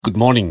Good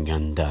morning,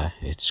 and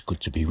it's good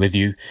to be with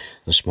you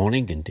this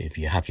morning. And if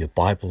you have your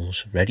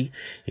Bibles ready,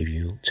 if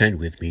you turn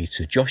with me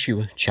to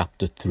Joshua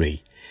chapter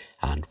 3,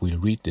 and we'll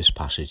read this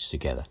passage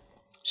together.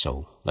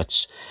 So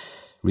let's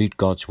read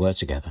God's word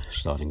together,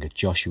 starting at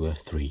Joshua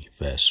 3,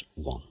 verse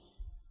 1.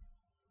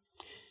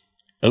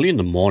 Early in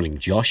the morning,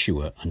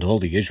 Joshua and all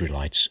the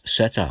Israelites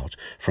set out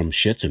from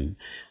Shittim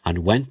and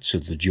went to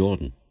the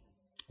Jordan,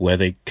 where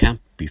they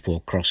camped before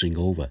crossing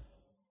over.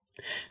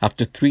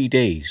 After 3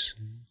 days,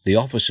 the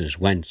officers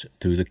went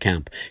through the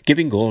camp,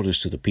 giving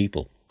orders to the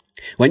people.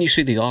 When you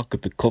see the ark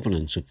of the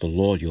covenant of the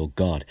Lord your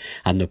God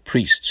and the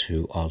priests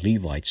who are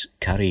Levites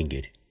carrying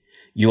it,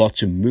 you are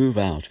to move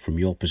out from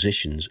your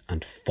positions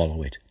and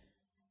follow it.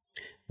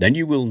 Then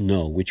you will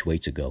know which way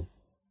to go,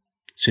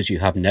 since you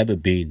have never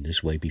been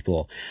this way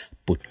before,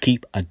 but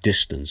keep a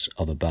distance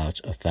of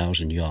about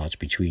 1,000 yards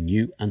between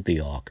you and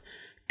the ark.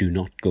 Do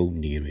not go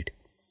near it.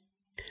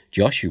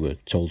 Joshua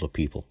told the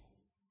people,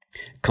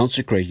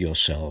 "Consecrate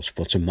yourselves,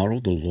 for tomorrow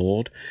the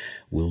Lord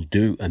will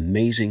do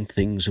amazing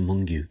things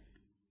among you."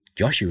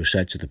 Joshua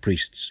said to the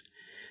priests,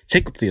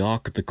 "Take up the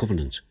ark of the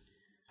covenant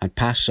and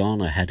pass on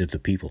ahead of the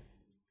people."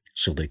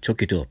 So they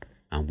took it up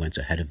and went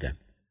ahead of them.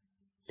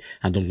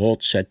 And the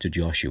Lord said to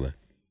Joshua,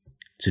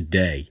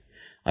 "Today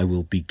I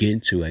will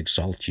begin to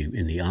exalt you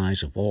in the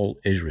eyes of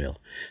all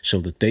Israel, so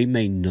that they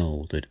may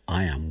know that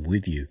I am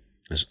with you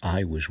as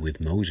I was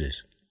with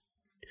Moses.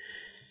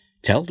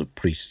 Tell the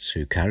priests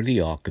who carry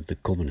the ark of the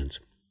covenant,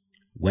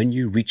 when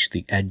you reach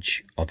the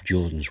edge of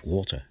Jordan's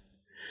water,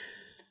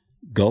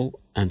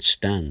 go and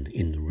stand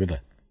in the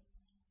river."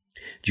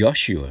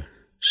 Joshua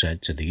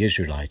said to the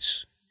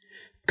Israelites,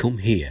 "Come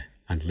here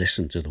and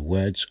listen to the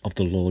words of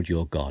the Lord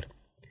your God.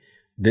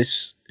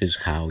 This is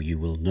how you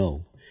will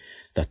know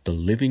that the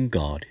living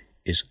God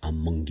is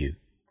among you,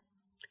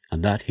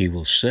 and that he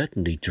will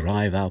certainly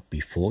drive out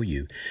before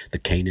you the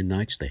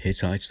Canaanites, the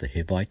Hittites, the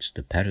Hivites,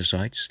 the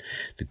Perizzites,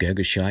 the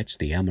Girgashites,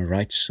 the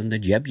Amorites, and the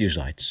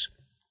Jebusites.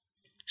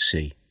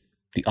 See,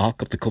 the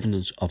ark of the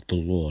covenant of the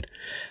Lord,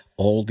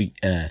 all the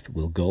earth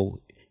will go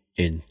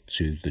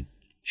into the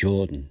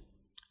Jordan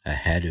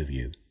ahead of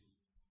you.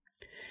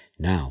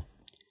 Now,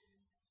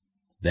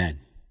 then,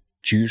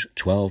 choose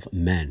 12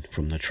 men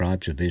from the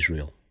tribes of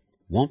Israel,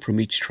 one from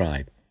each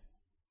tribe.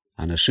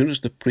 And as soon as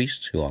the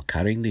priests who are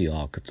carrying the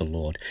ark of the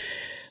Lord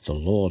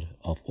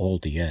of all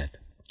the earth,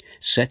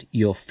 set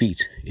your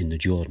feet in the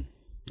Jordan,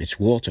 its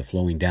water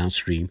flowing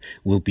downstream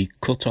will be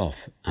cut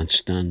off and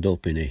stand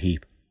up in a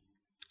heap."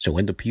 So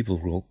when the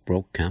people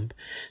broke camp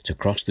to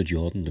cross the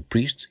Jordan, the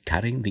priests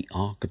carrying the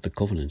ark of the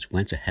covenant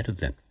went ahead of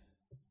them.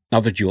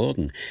 Now the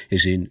Jordan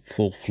is in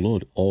full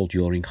flood all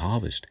during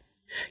harvest.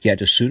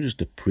 Yet as soon as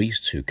the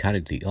priests who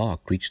carried the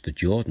ark reached the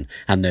Jordan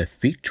and their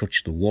feet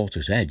touched the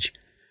water's edge,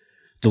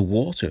 the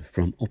water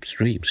from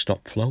upstream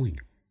stopped flowing.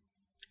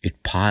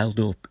 It piled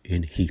up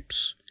in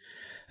heaps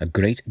a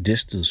great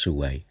distance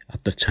away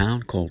at the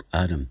town called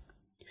Adam,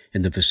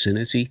 in the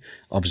vicinity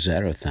of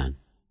Zarethan.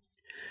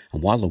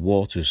 And while the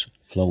waters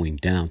flowing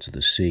down to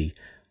the sea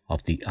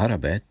of the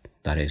Arabah,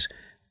 that is,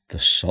 the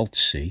Salt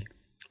Sea,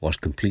 was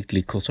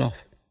completely cut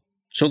off.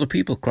 So the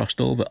people crossed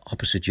over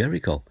opposite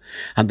Jericho,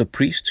 and the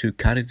priests who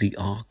carried the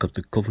ark of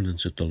the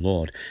covenant of the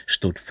Lord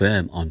stood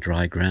firm on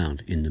dry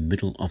ground in the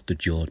middle of the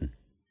Jordan.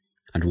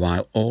 And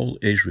while all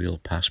Israel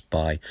passed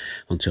by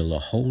until the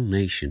whole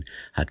nation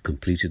had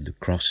completed the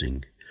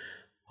crossing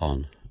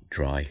on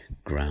dry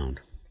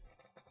ground.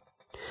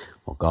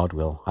 Well, God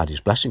will add his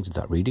blessing to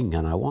that reading,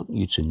 and I want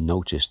you to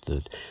notice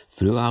that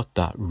throughout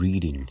that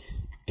reading,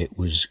 it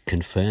was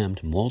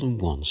confirmed more than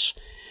once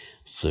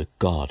that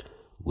God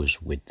was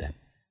with them.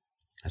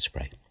 Let's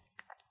pray.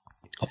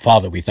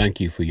 Father, we thank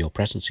you for your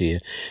presence here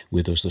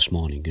with us this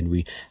morning, and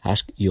we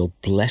ask your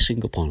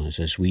blessing upon us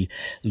as we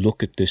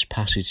look at this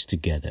passage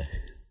together.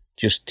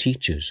 Just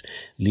teach us,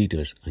 lead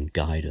us, and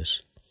guide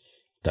us,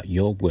 that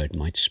your word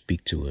might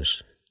speak to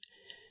us.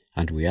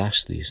 And we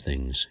ask these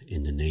things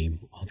in the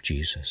name of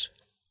Jesus.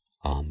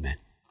 Amen.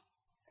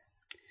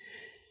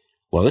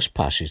 Well, this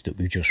passage that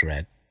we've just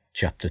read,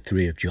 chapter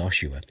 3 of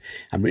Joshua,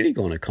 I'm really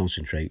going to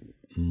concentrate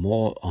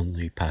more on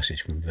the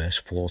passage from verse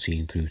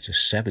 14 through to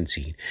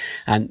 17.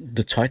 And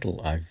the title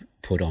I've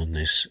put on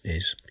this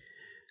is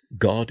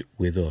God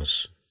with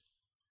us,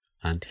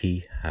 and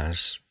he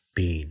has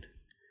been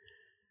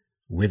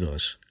with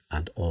us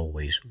and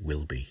always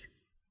will be.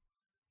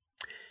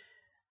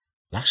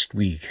 Last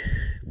week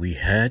we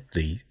heard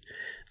the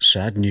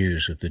sad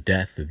news of the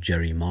death of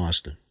Jerry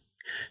Marsden,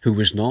 who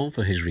was known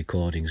for his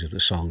recordings of the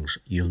songs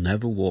You'll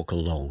Never Walk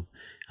Alone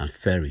and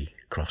Ferry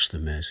Cross the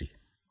Mersey.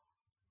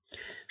 I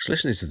was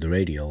listening to the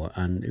radio,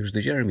 and it was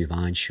the Jeremy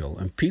Vine show,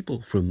 and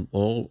people from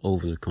all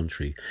over the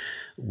country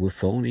were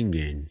phoning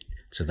in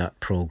to that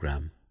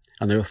programme,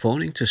 and they were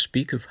phoning to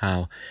speak of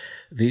how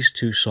these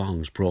two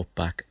songs brought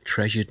back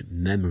treasured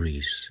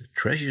memories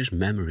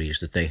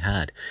that they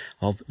had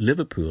of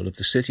Liverpool, of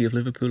the city of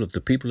Liverpool, of the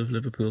people of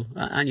Liverpool,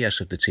 and yes,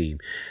 of the team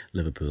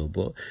Liverpool,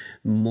 but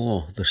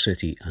more the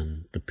city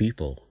and the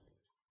people.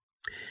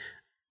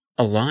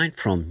 A line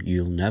from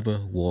You'll Never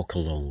Walk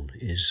Alone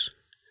is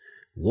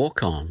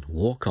walk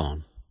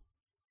on,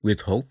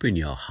 with hope in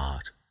your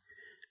heart,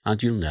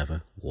 and you'll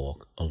never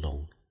walk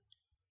alone.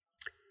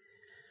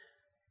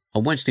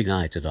 On Wednesday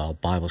night at our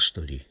Bible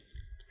study,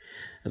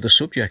 the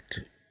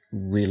subject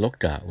we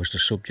looked at was the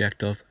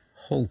subject of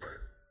hope.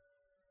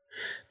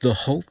 The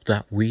hope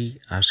that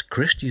we as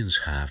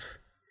Christians have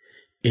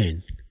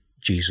in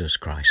Jesus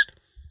Christ.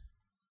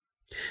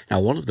 Now,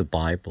 one of the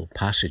Bible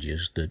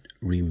passages that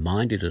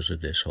reminded us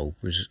of this hope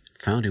was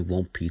found in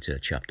 1 Peter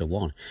chapter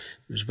 1.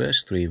 It was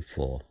verse 3 and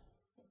 4.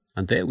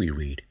 And there we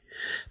read,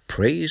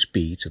 "Praise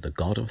be to the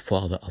God and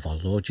Father of our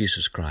Lord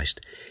Jesus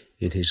Christ.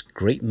 In his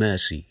great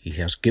mercy, he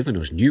has given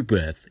us new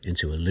birth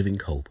into a living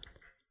hope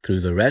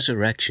through the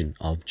resurrection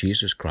of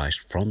Jesus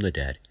Christ from the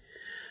dead,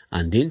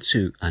 and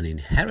into an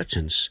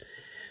inheritance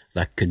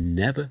that can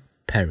never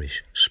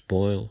perish,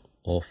 spoil,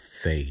 or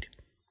fade.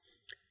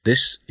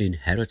 This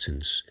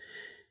inheritance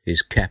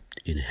is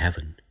kept in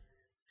heaven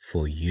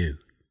for you."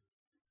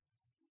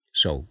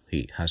 So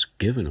he has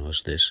given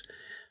us this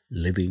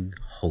living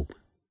hope.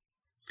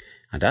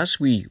 And as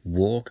we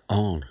walk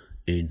on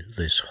in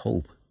this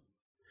hope,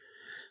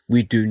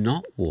 we do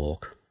not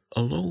walk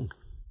alone.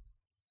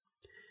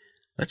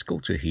 Let's go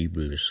to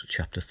Hebrews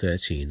chapter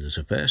 13. There's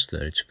a verse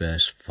there, it's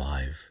verse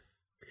 5.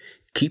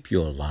 "Keep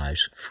your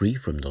lives free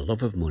from the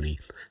love of money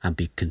and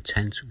be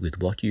content with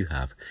what you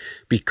have,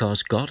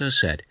 because God has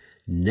said,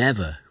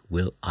 'Never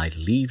will I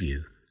leave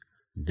you,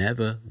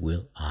 never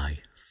will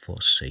I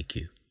forsake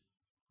you.'"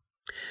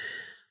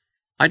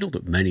 I know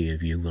that many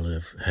of you will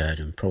have heard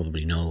and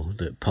probably know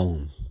the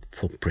poem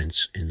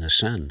Footprints in the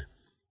Sand.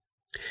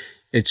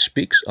 It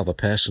speaks of a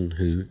person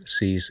who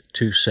sees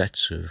two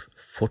sets of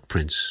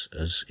footprints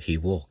as he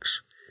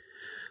walks,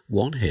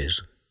 one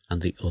his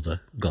and the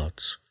other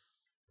God's.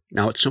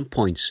 Now, at some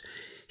points,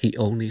 he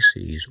only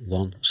sees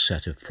one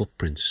set of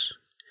footprints,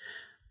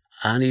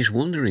 and he's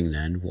wondering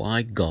then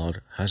why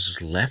God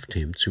has left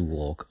him to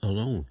walk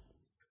alone.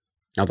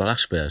 Now, the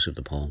last verse of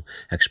the poem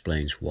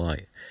explains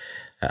why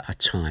at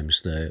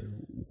times there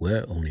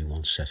were only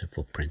one set of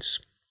footprints.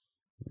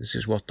 This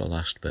is what the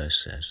last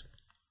verse says.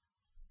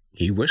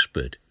 "He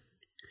whispered,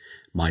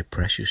 'My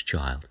precious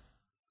child,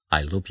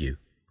 I love you.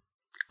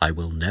 I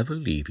will never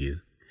leave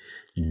you,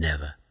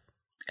 never,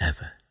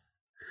 ever,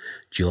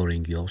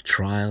 during your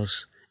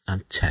trials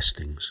and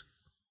testings.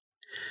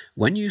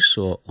 When you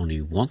saw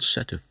only one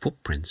set of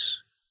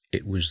footprints,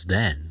 it was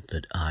then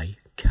that I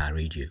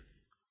carried you.'"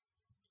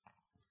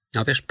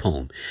 Now, this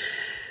poem,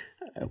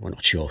 we're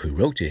not sure who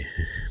wrote it,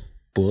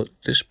 but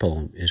this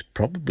poem is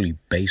probably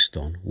based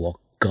on what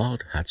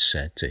God had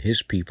said to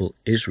his people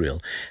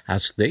Israel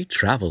as they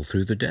traveled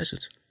through the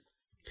desert.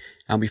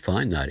 And we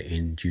find that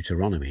in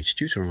Deuteronomy. It's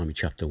Deuteronomy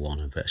chapter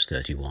 1 and verse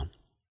 31.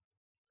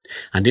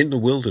 "And in the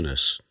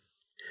wilderness,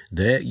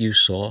 there you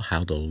saw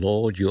how the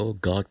Lord your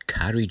God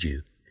carried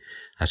you,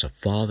 as a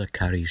father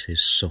carries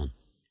his son,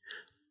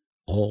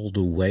 all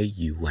the way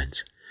you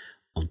went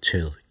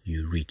until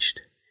you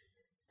reached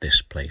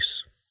this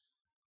place."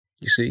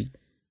 You see,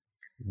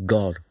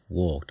 God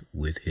walked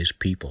with his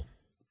people.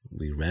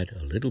 We read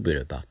a little bit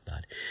about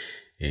that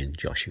in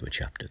Joshua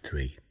chapter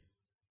 3.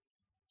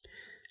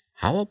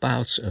 How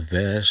about a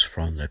verse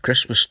from the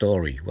Christmas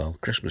story? Well,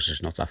 Christmas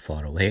is not that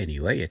far away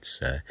anyway. It's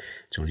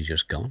only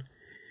just gone.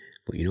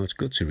 But it's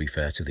good to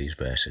refer to these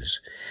verses.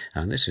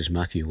 And this is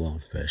Matthew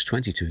 1, verse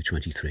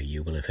 22-23.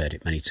 You will have heard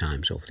it many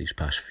times over these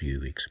past few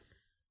weeks.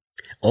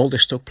 "All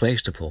this took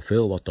place to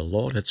fulfill what the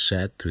Lord had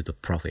said through the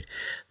prophet.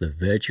 The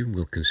virgin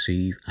will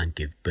conceive and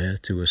give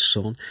birth to a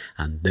son,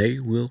 and they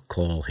will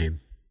call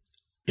him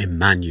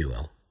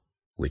Emmanuel,"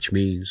 which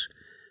means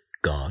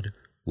God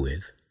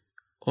with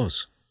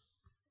us.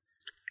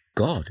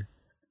 God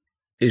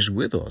is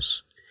with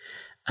us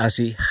as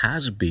he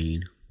has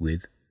been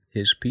with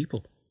his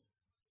people.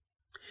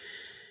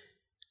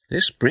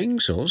 This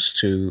brings us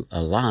to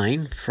a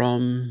line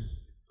from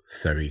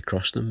Ferry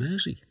Cross the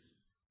Mersey.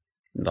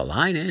 The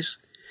line is,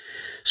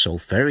 "So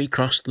ferry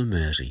cross the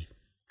Mersey,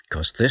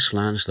 'cause this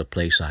land's the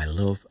place I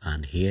love,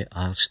 and here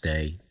I'll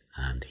stay,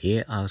 and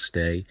here I'll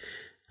stay,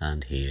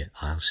 and here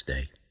I'll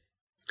stay."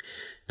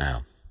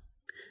 Now,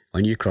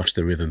 when you cross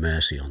the River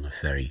Mersey on the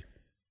ferry,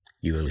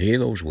 you will hear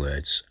those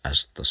words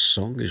as the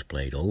song is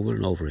played over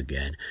and over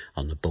again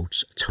on the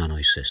boat's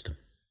tannoy system.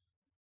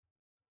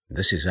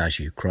 This is as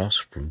you cross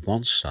from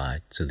one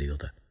side to the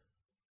other.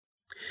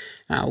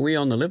 Now, we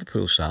on the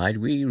Liverpool side,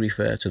 we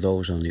refer to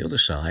those on the other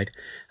side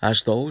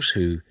as those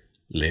who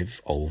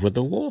live over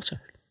the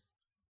water.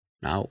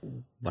 Now,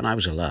 when I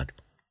was a lad,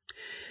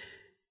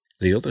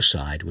 the other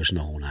side was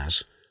known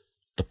as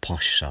the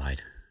posh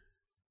side.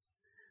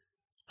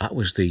 That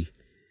was the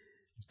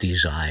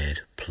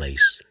desired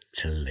place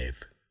to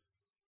live.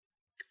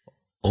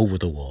 Over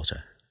the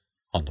water,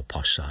 on the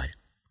posh side.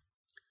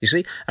 You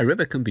see, a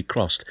river can be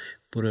crossed,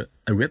 but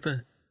a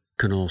river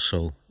can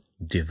also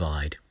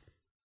divide.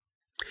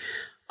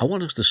 I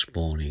want us this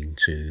morning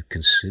to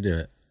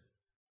consider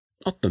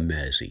not the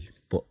Mersey,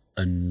 but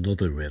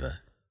another river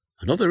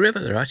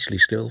that actually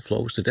still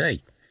flows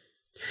today.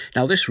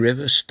 Now, this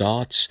river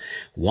starts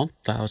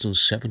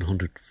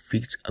 1,700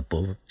 feet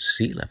above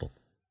sea level,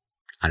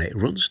 and it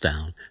runs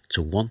down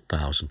to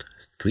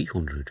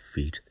 1,300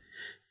 feet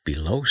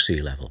below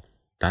sea level.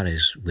 That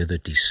is, with a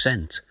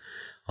descent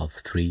of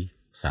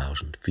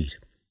 3,000 feet.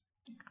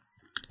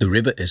 The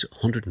river is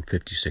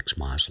 156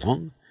 miles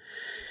long.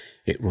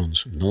 It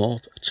runs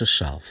north to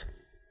south.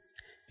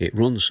 It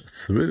runs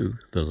through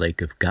the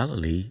Lake of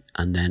Galilee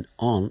and then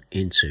on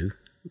into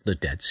the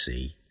Dead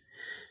Sea.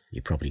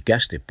 You probably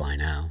guessed it by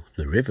now.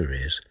 The river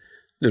is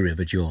the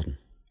River Jordan.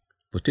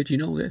 But did you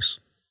know this?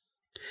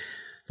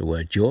 The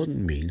word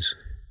Jordan means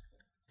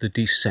the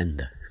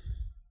descender.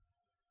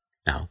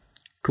 Now,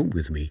 come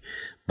with me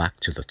back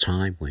to the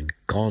time when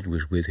God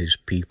was with his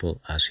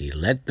people as he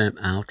led them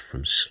out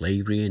from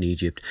slavery in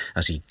Egypt,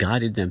 as he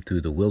guided them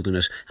through the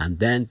wilderness and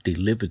then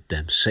delivered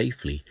them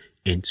safely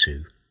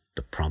into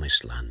the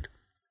promised land.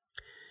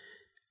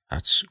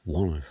 That's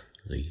one of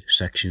the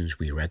sections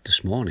we read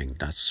this morning.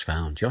 That's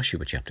found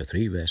Joshua chapter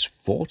 3, verse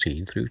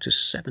 14 through to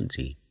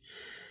 17.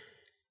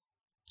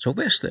 So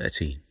verse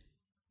 13.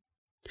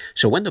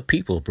 So when the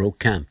people broke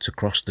camp to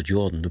cross the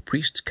Jordan, the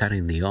priests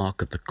carrying the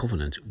Ark of the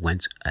Covenant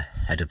went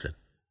ahead of them.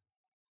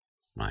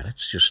 Right,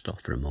 let's just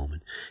stop for a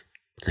moment.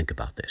 Think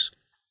about this.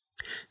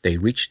 They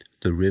reached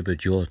the River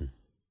Jordan,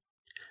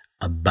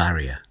 a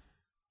barrier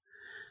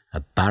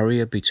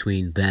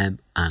between them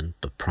and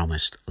the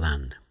promised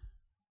land.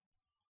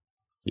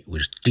 It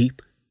was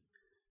deep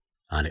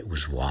and it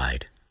was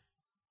wide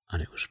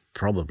and it was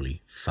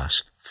probably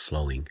fast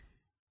flowing.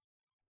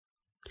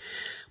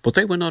 But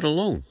they were not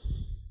alone.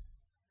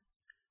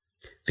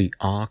 The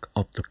Ark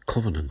of the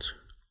Covenant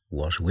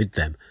was with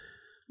them.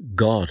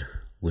 God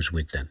was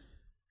with them.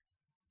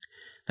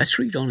 Let's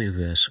read on in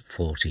verse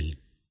 14.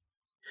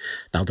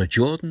 Now the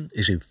Jordan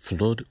is in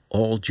flood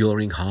all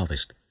during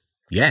harvest.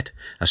 Yet,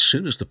 as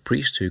soon as the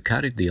priests who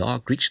carried the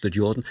ark reached the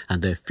Jordan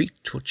and their feet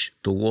touched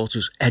the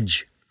water's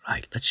edge.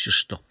 Right, let's just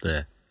stop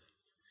there.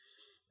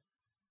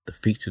 The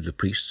feet of the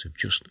priests have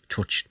just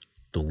touched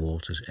the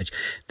water's edge.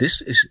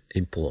 This is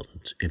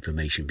important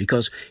information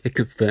because it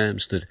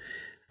confirms that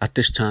at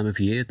this time of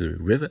year, the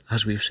river,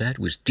 as we've said,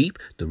 was deep.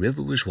 The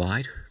river was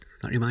wide.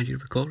 That reminds you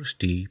of the chorus?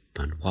 Deep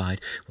and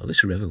wide. Well,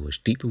 this river was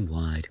deep and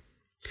wide.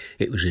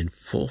 It was in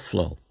full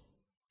flow.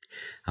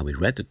 And we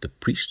read that the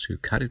priests who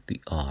carried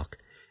the ark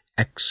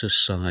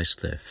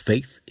exercised their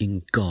faith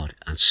in God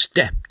and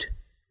stepped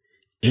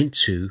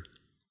into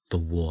the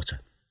water.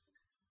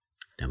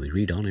 Then we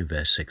read on in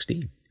verse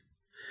 16.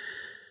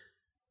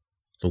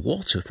 The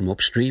water from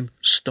upstream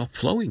stopped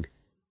flowing.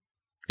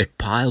 It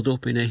piled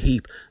up in a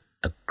heap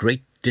a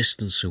great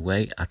distance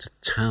away at a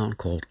town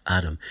called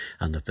Adam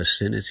and the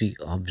vicinity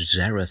of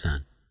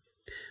Zarethan,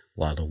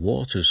 while the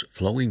waters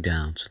flowing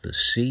down to the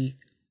Sea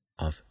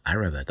of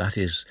Arabah, that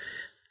is,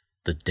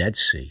 the Dead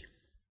Sea,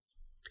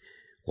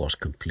 was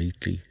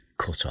completely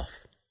cut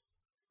off.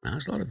 Now,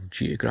 there's a lot of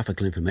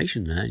geographical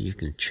information there. You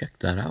can check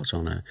that out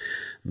on a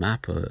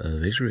map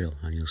of Israel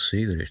and you'll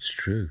see that it's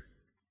true.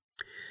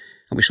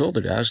 And we saw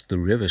that as the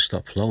river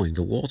stopped flowing,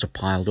 the water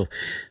piled up,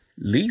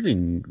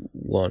 leaving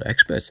what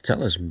experts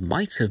tell us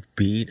might have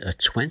been a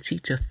 20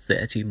 to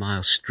 30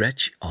 mile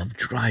stretch of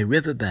dry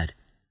riverbed.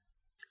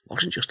 It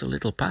wasn't just a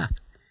little path.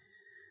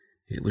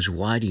 It was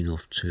wide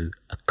enough to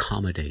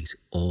accommodate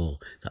all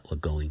that were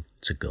going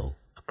to go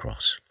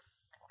across.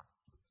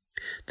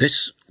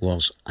 This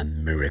was a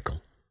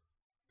miracle.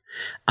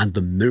 And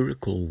the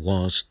miracle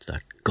was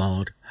that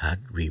God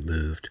had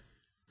removed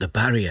the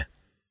barrier.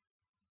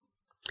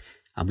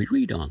 And we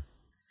read on.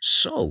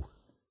 So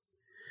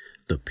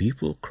the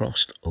people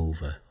crossed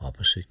over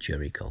opposite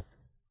Jericho.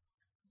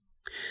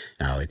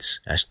 Now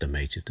it's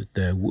estimated that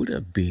there would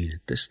have been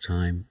at this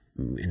time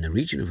in the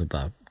region of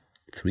about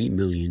 3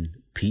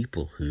 million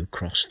people who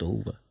crossed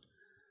over.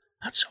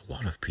 That's a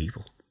lot of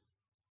people.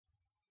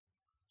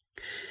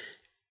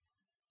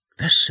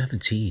 Verse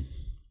 17.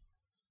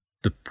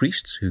 The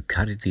priests who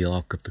carried the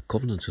Ark of the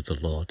Covenant of the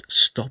Lord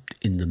stopped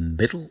in the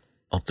middle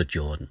of the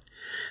Jordan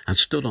and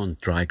stood on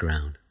dry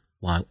ground,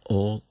 while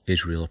all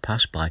Israel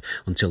passed by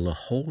until the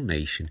whole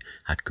nation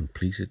had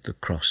completed the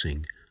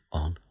crossing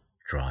on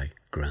dry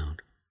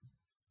ground.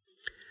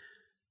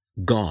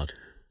 God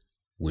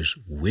was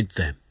with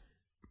them.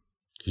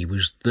 He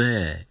was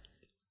there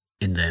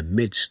in their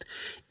midst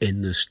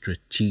in the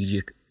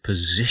strategic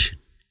position,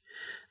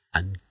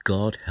 and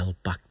God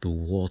held back the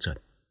water,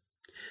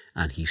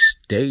 and he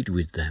stayed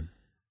with them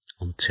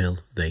until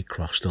they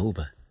crossed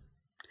over,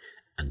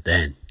 and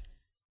then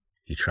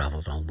he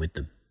travelled on with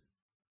them.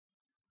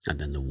 And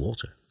then the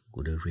water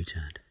would have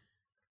returned.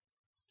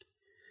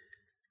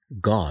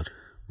 God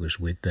was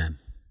with them.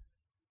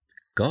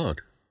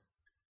 God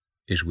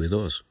is with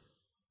us.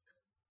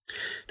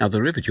 Now,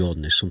 the River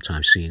Jordan is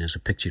sometimes seen as a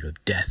picture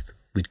of death,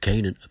 with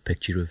Canaan a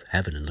picture of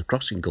heaven, and the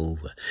crossing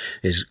over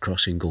is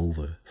crossing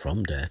over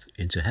from death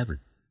into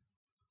heaven,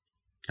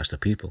 as the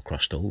people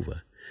crossed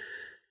over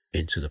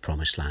into the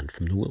promised land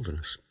from the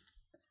wilderness.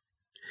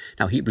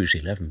 Now, Hebrews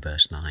 11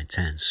 verse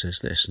 9-10 says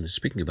this, and it's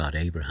speaking about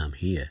Abraham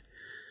here.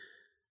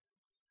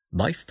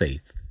 By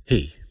faith,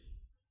 he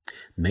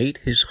made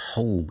his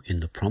home in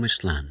the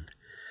promised land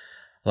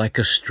like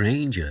a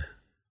stranger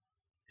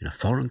In a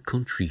foreign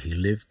country he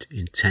lived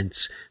in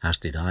tents, as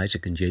did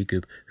Isaac and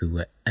Jacob, who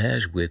were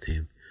heirs with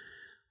him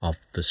of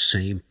the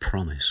same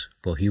promise.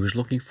 For he was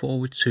looking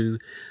forward to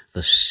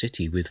the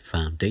city with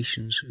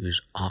foundations,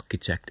 whose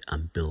architect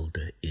and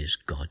builder is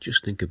God.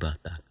 Just think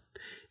about that.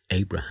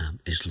 Abraham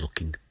is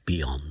looking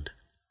beyond.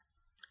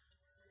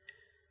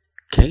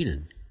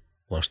 Canaan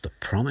was the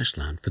promised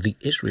land for the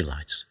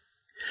Israelites.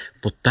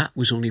 But that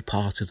was only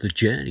part of the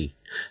journey,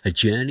 a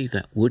journey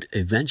that would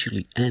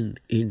eventually end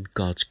in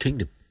God's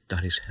kingdom,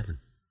 that is heaven.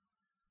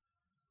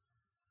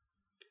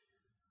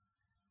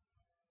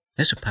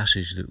 There's a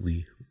passage that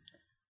we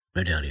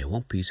read earlier,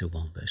 1 Peter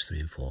 1 verse 3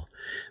 and 4.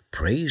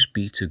 Praise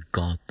be to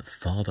God, the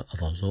Father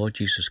of our Lord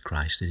Jesus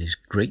Christ. In his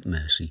great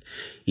mercy,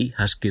 he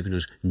has given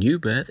us new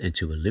birth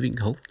into a living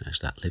hope. There's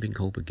that living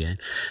hope again.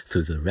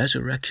 Through the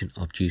resurrection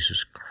of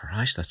Jesus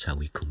Christ, that's how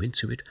we come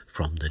into it,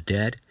 from the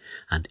dead,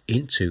 and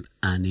into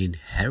an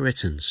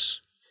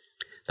inheritance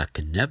that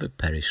can never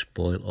perish,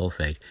 spoil, or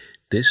fade.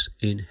 This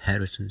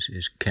inheritance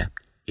is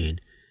kept in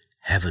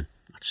heaven.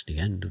 That's the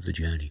end of the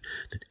journey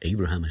that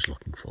Abraham is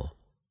looking for.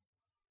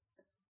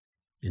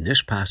 In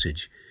this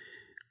passage,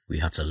 we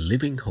have the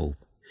living hope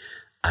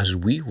as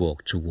we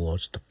walk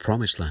towards the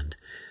promised land,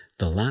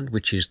 the land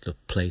which is the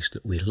place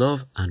that we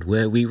love and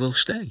where we will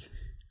stay.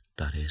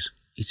 That is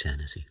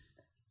eternity.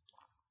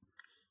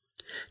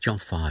 John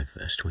 5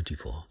 verse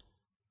 24.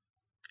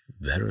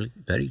 Verily,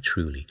 very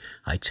truly,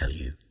 I tell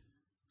you,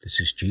 this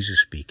is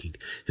Jesus speaking,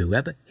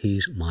 whoever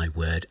hears my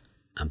word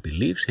and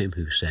believes him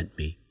who sent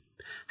me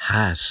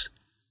has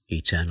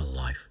eternal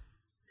life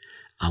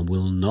and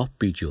will not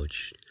be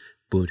judged,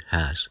 but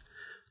has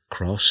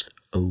crossed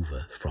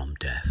over from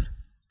death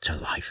to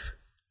life.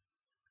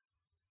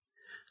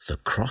 The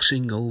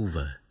crossing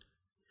over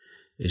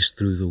is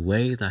through the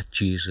way that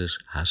Jesus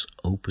has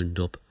opened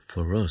up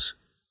for us.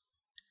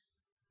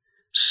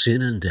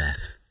 Sin and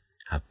death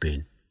have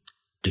been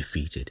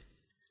defeated.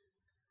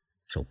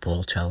 So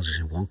Paul tells us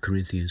in 1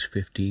 Corinthians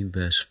 15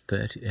 verse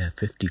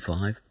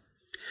 55,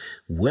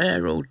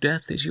 where, O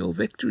death, is your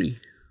victory?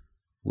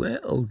 Where,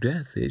 O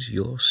death, is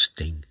your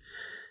sting?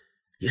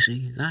 You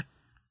see, that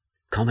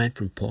comment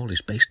from Paul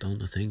is based on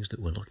the things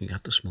that we're looking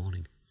at this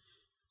morning.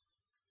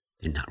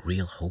 In that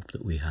real hope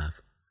that we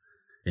have,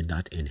 in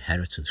that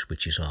inheritance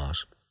which is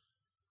ours.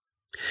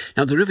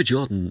 Now, the River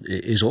Jordan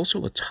is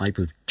also a type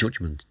of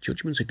judgment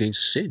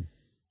against sin.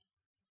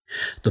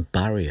 The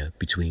barrier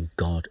between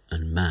God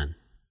and man.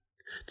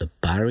 The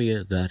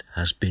barrier that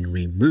has been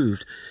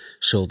removed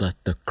so that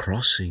the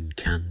crossing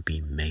can be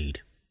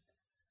made.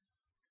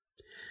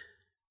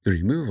 The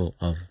removal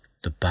of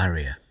the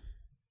barrier,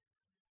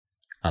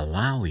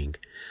 allowing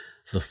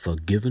the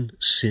forgiven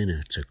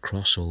sinner to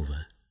cross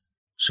over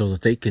so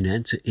that they can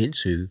enter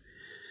into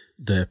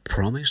their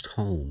promised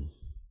home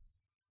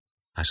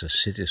as a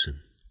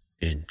citizen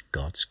in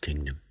God's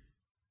kingdom.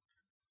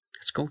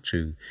 Let's go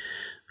to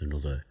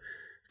another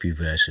few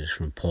verses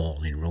from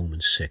Paul in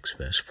Romans 6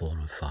 verse 4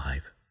 and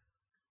 5.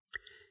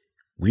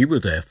 We were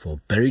therefore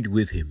buried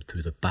with him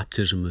through the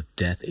baptism of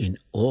death, in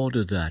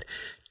order that,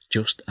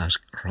 just as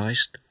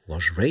Christ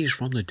was raised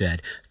from the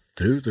dead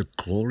through the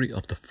glory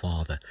of the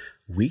Father,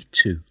 we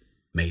too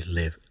may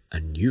live a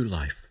new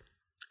life.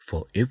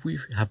 For if we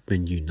have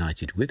been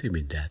united with him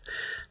in death,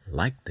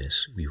 like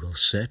this, we will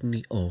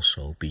certainly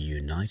also be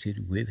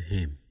united with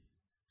him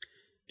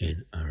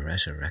in a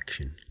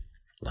resurrection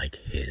like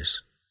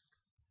his.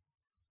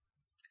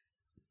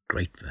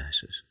 Great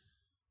verses.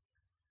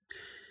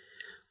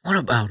 What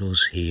about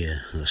us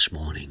here this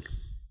morning?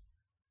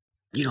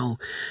 You know,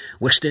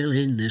 we're still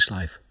in this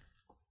life.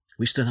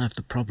 We still have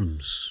the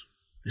problems.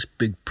 This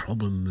big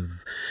problem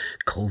of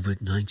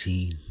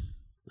COVID-19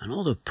 and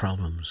other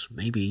problems,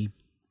 maybe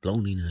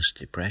loneliness,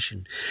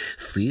 depression,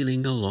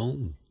 feeling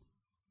alone.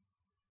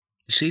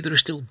 You see, there are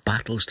still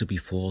battles to be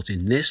fought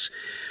in this,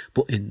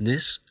 but in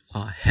this,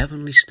 our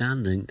heavenly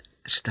standing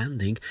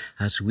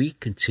as we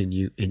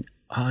continue in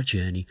our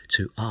journey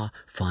to our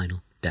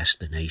final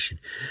destination.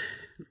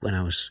 When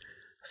I was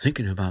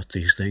thinking about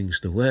these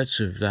things, the words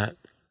of that,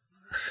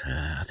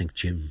 I think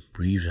Jim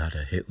Reeves had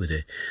a hit with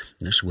it.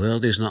 This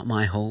world is not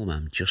my home,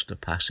 I'm just a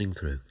passing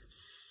through.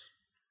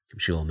 I'm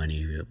sure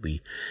many of you will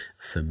be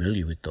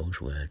familiar with those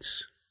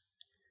words.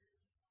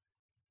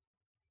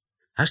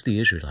 As the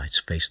Israelites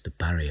faced the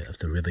barrier of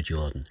the River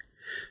Jordan,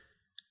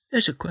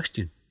 there's a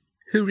question.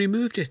 Who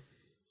removed it?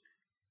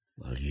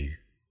 Well, you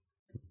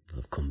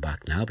have come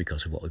back now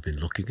because of what we've been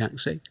looking at and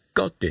say,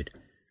 God did.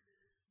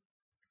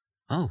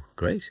 Oh,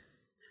 great.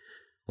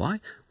 Why?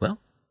 Well,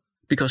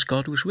 because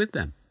God was with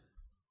them.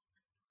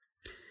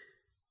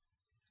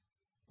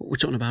 What we're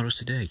talking about us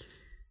today.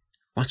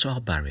 What's our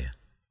barrier?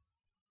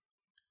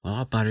 Well,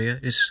 our barrier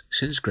is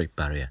sin's great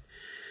barrier.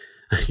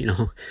 You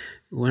know,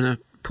 when I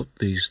put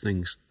these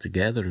things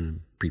together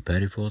and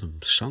preparing for them,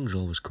 songs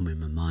always come in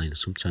my mind.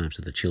 Sometimes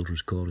at the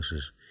children's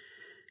choruses,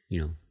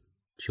 you know,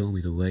 show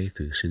me the way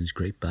through sin's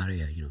great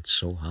barrier. You know, it's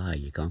so high,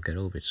 you can't get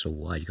over it. It's so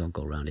wide, you can't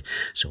go around it.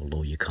 So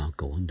low, you can't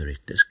go under it.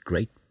 This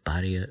great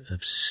barrier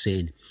of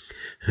sin.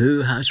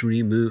 Who has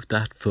removed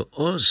that for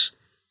us?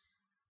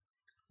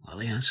 Well,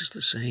 the answer's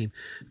the same.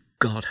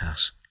 God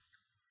has.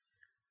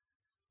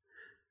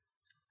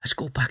 Let's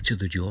go back to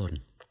the Jordan.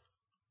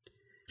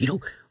 You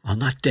know, on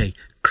that day,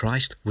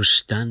 Christ was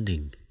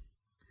standing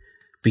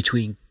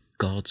between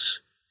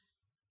God's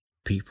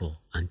people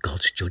and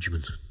God's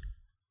judgment.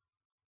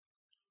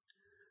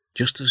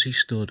 Just as he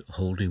stood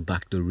holding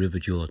back the river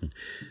Jordan,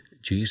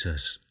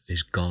 Jesus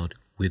is God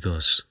with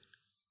us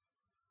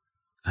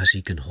as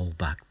he can hold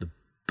back the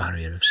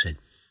barrier of sin.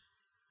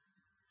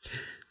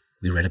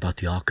 We read about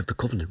the Ark of the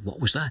Covenant. What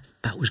was that?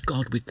 That was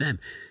God with them.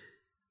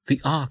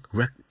 The Ark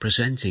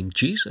representing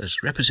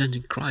Jesus,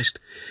 representing Christ,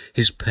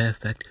 his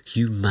perfect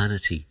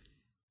humanity,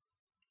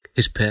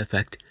 his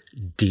perfect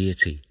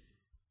deity.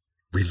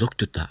 We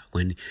looked at that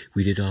when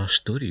we did our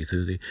study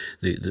through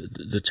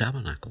the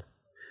tabernacle.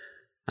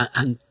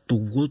 And the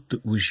wood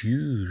that was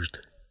used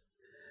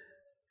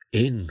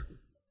in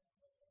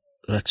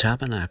the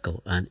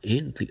tabernacle and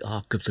in the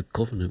Ark of the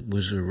Covenant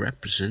was a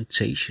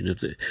representation of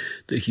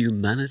the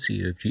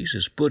humanity of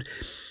Jesus. But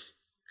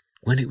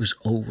when it was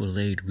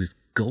overlaid with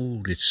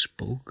gold, it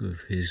spoke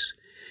of his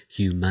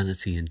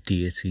humanity and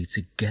deity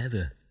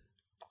together.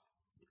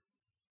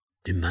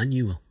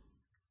 Emmanuel.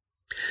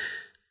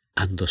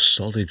 And the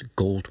solid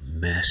gold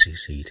mercy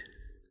seat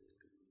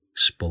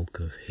spoke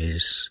of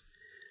his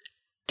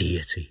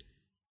deity.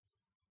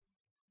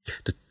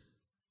 The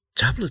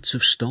tablets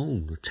of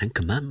stone, the 10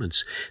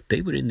 Commandments,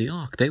 they were in the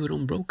ark. They were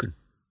unbroken.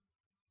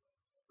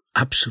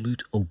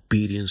 Absolute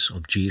obedience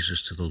of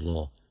Jesus to the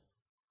law.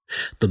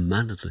 The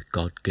manna that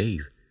God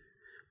gave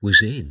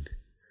was in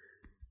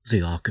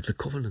the Ark of the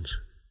Covenant.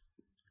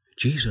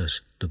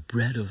 Jesus, the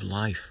bread of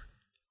life,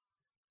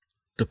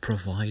 the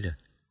provider.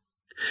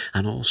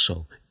 And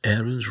also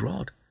Aaron's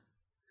rod.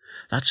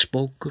 That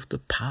spoke of the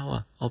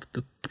power of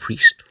the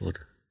priesthood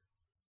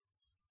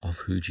of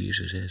who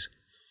Jesus is.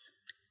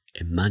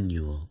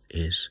 Emmanuel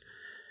is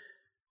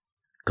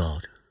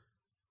God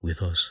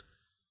with us.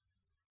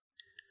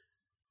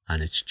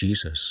 And it's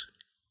Jesus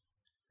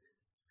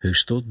who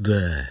stood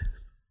there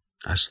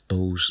as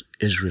those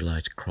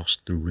Israelites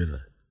crossed the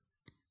river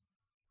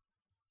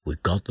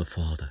with God the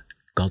Father,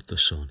 God the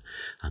Son,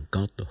 and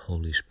God the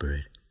Holy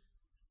Spirit.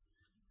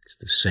 It's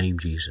the same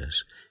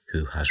Jesus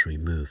who has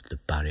removed the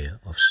barrier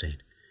of sin.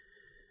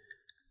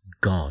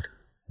 God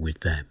with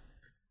them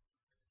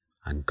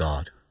and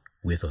God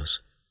with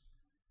us.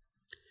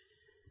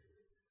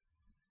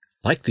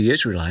 Like the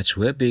Israelites,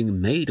 we're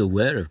being made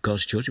aware of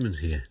God's judgment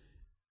here.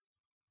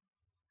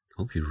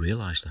 Hope you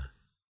realize that.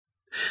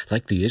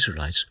 Like the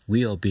Israelites,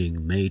 we are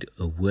being made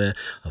aware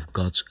of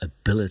God's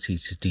ability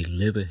to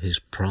deliver his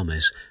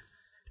promise,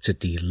 to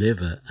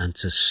deliver and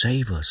to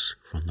save us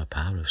from the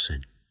power of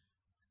sin.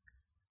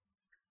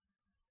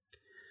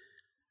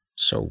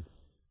 So,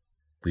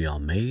 we are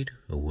made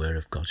aware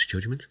of God's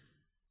judgment.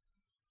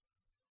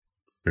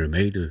 We are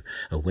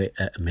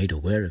made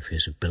aware of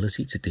his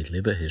ability to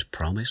deliver his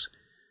promise,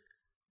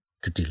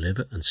 to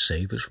deliver and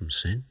save us from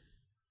sin.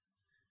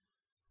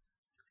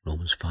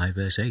 Romans 5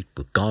 verse 8,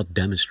 but God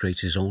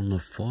demonstrates his own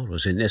love for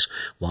us in this: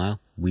 while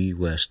we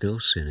were still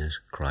sinners,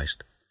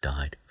 Christ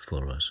died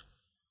for us.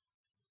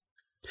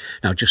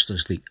 Now, just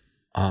as the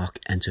ark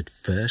entered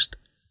first,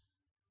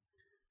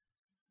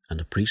 and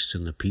the priests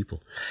and the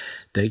people,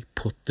 they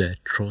put their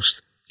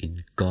trust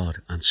in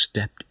God and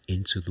stepped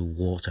into the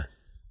water.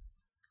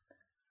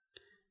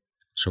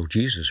 So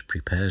Jesus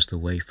prepares the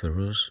way for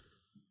us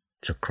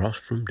to cross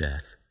from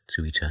death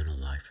to eternal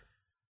life.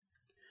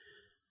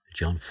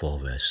 John 4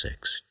 verse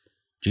 6.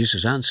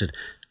 Jesus answered,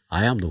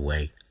 I am the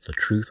way, the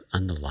truth,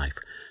 and the life.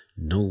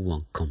 No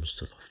one comes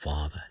to the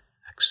Father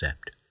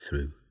except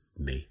through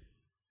me.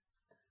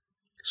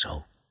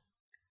 So,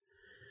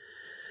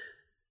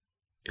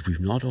 if we've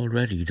not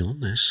already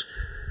done this,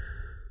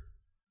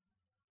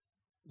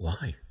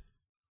 why?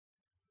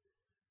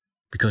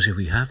 Because if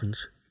we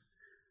haven't,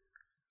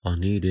 our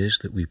need is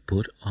that we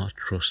put our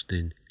trust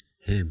in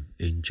him,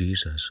 in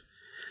Jesus.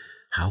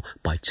 How?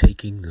 By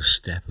taking the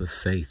step of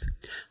faith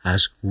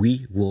as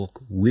we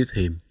walk with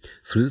him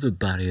through the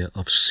barrier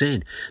of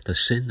sin, the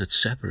sin that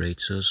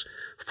separates us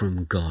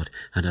from God,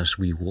 and as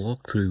we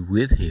walk through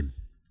with him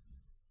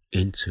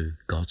into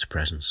God's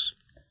presence.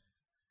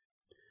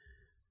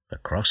 The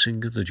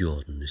crossing of the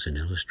Jordan is an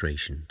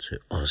illustration to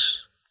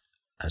us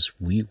as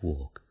we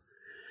walk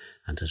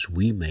and as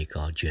we make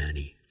our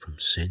journey from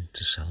sin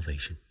to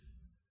salvation.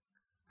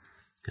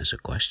 There's a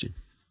question.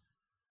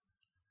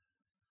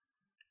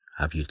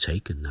 Have you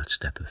taken that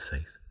step of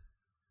faith?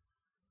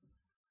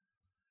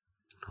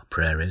 Our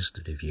prayer is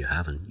that if you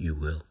haven't, you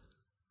will.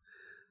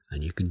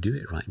 And you can do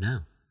it right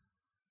now.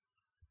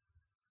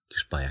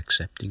 Just by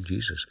accepting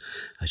Jesus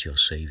as your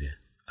Saviour,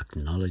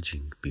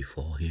 acknowledging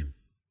before him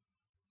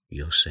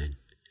your sin,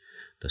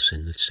 the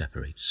sin that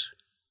separates,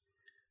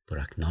 but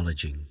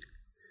acknowledging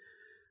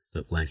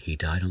that when he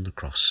died on the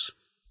cross,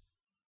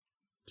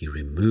 he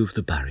removed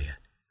the barrier,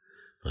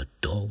 the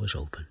door was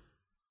open,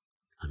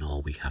 and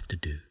all we have to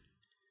do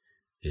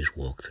is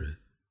walk through.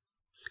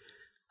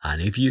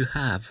 And if you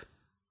have,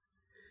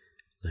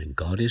 then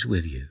God is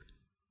with you,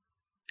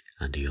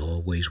 and he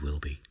always will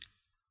be.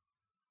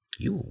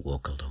 you will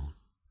walk alone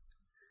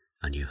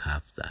and you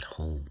have that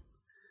home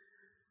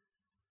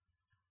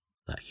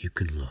that you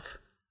can love,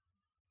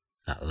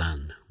 that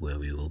land where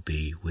we will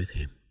be with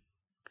him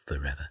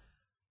forever.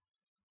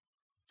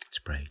 Let's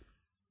pray.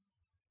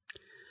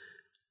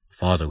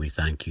 Father, we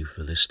thank you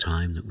for this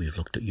time that we've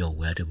looked at your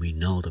word, and we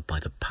know that by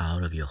the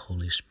power of your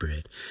Holy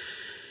Spirit,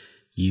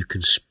 you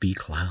can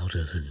speak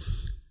louder than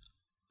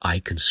I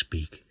can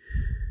speak.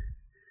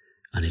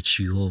 And it's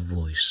your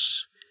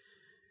voice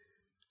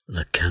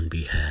that can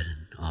be heard,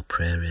 and our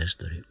prayer is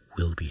that it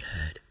will be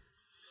heard.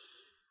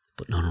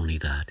 But not only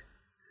that,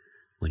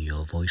 when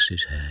your voice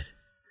is heard,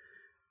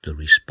 the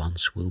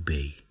response will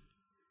be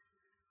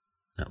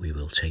that we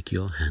will take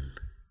your hand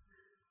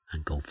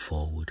and go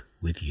forward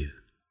with you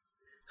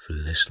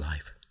through this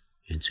life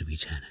into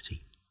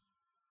eternity.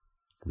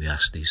 We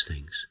ask these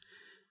things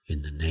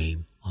in the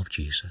name of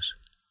Jesus.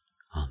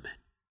 Amen.